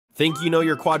Think you know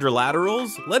your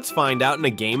quadrilaterals? Let's find out in a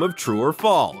game of true or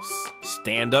false.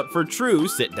 Stand up for true,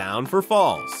 sit down for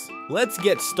false. Let's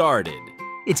get started.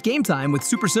 It's game time with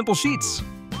super simple sheets.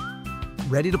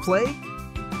 Ready to play?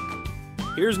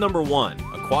 Here's number 1.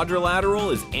 A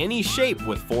quadrilateral is any shape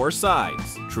with 4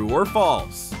 sides. True or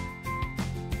false?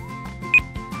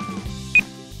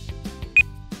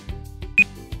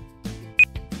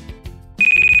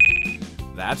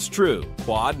 That's true.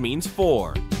 Quad means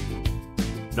 4.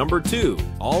 Number 2.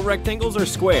 All rectangles are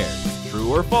squares. True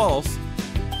or false?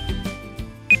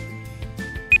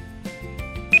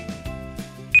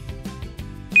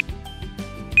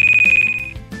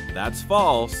 That's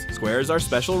false. Squares are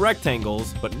special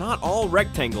rectangles, but not all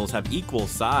rectangles have equal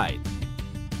sides.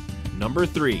 Number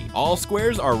 3. All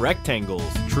squares are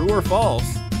rectangles. True or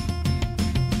false?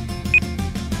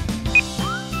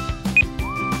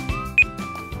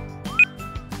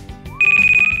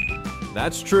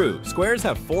 That's true. Squares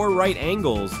have 4 right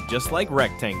angles, just like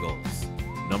rectangles.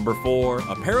 Number 4.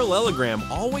 A parallelogram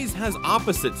always has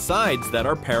opposite sides that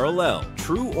are parallel.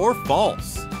 True or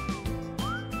false?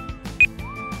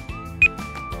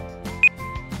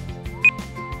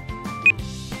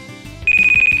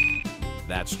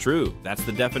 That's true. That's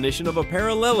the definition of a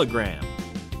parallelogram.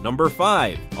 Number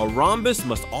 5. A rhombus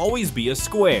must always be a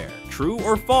square. True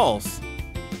or false?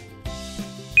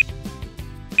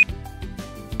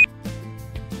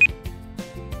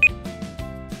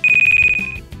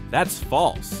 That's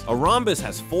false. A rhombus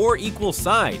has 4 equal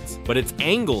sides, but its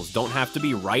angles don't have to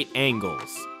be right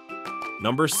angles.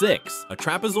 Number 6. A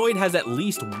trapezoid has at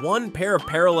least 1 pair of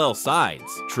parallel sides.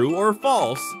 True or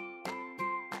false?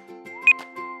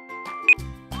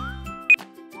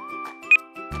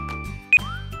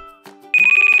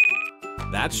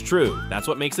 That's true. That's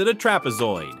what makes it a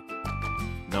trapezoid.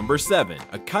 Number 7.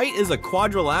 A kite is a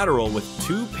quadrilateral with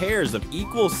 2 pairs of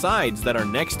equal sides that are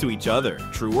next to each other.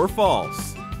 True or false?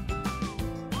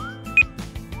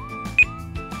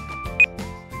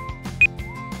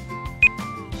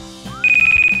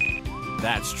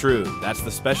 That's true. That's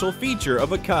the special feature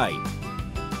of a kite.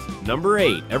 Number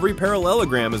 8. Every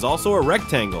parallelogram is also a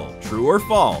rectangle. True or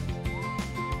false?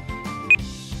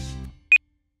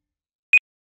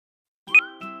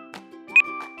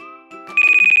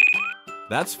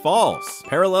 That's false.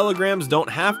 Parallelograms don't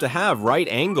have to have right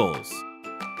angles.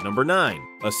 Number 9.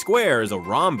 A square is a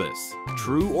rhombus.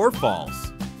 True or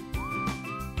false?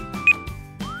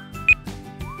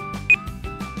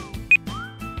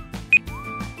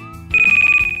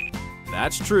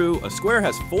 That's true. A square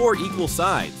has 4 equal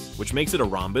sides, which makes it a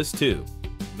rhombus too.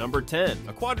 Number 10.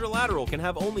 A quadrilateral can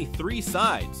have only 3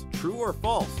 sides. True or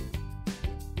false?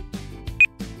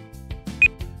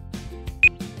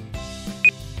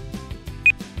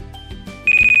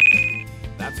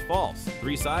 That's false.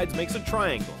 3 sides makes a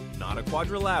triangle, not a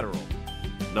quadrilateral.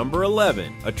 Number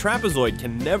 11. A trapezoid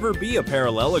can never be a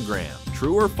parallelogram.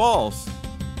 True or false?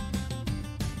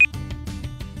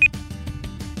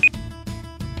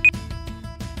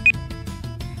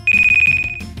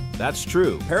 That's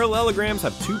true. Parallelograms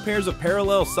have 2 pairs of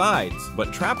parallel sides, but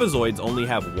trapezoids only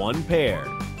have 1 pair.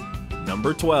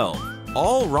 Number 12.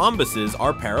 All rhombuses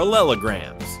are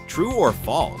parallelograms. True or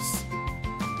false?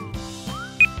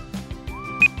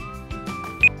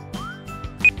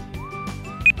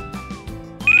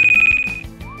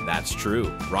 That's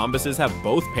true. Rhombuses have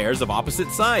both pairs of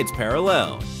opposite sides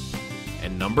parallel.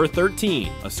 And number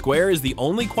 13. A square is the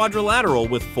only quadrilateral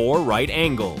with 4 right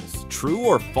angles. True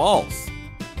or false?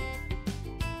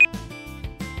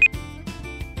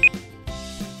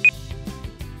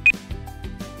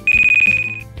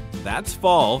 That's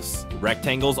false.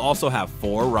 Rectangles also have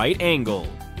 4 right angles.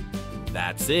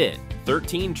 That's it.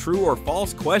 13 true or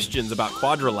false questions about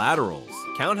quadrilaterals.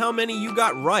 Count how many you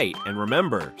got right, and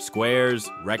remember, squares,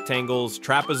 rectangles,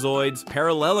 trapezoids,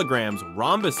 parallelograms,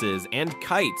 rhombuses, and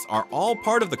kites are all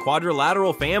part of the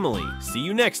quadrilateral family. See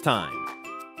you next time.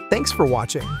 Thanks for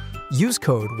watching. Use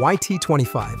code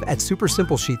YT25 at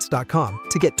supersimplesheets.com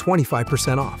to get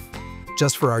 25% off.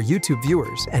 Just for our YouTube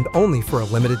viewers and only for a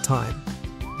limited time.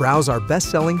 Browse our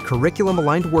best-selling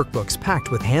curriculum-aligned workbooks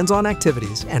packed with hands-on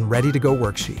activities and ready-to-go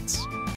worksheets.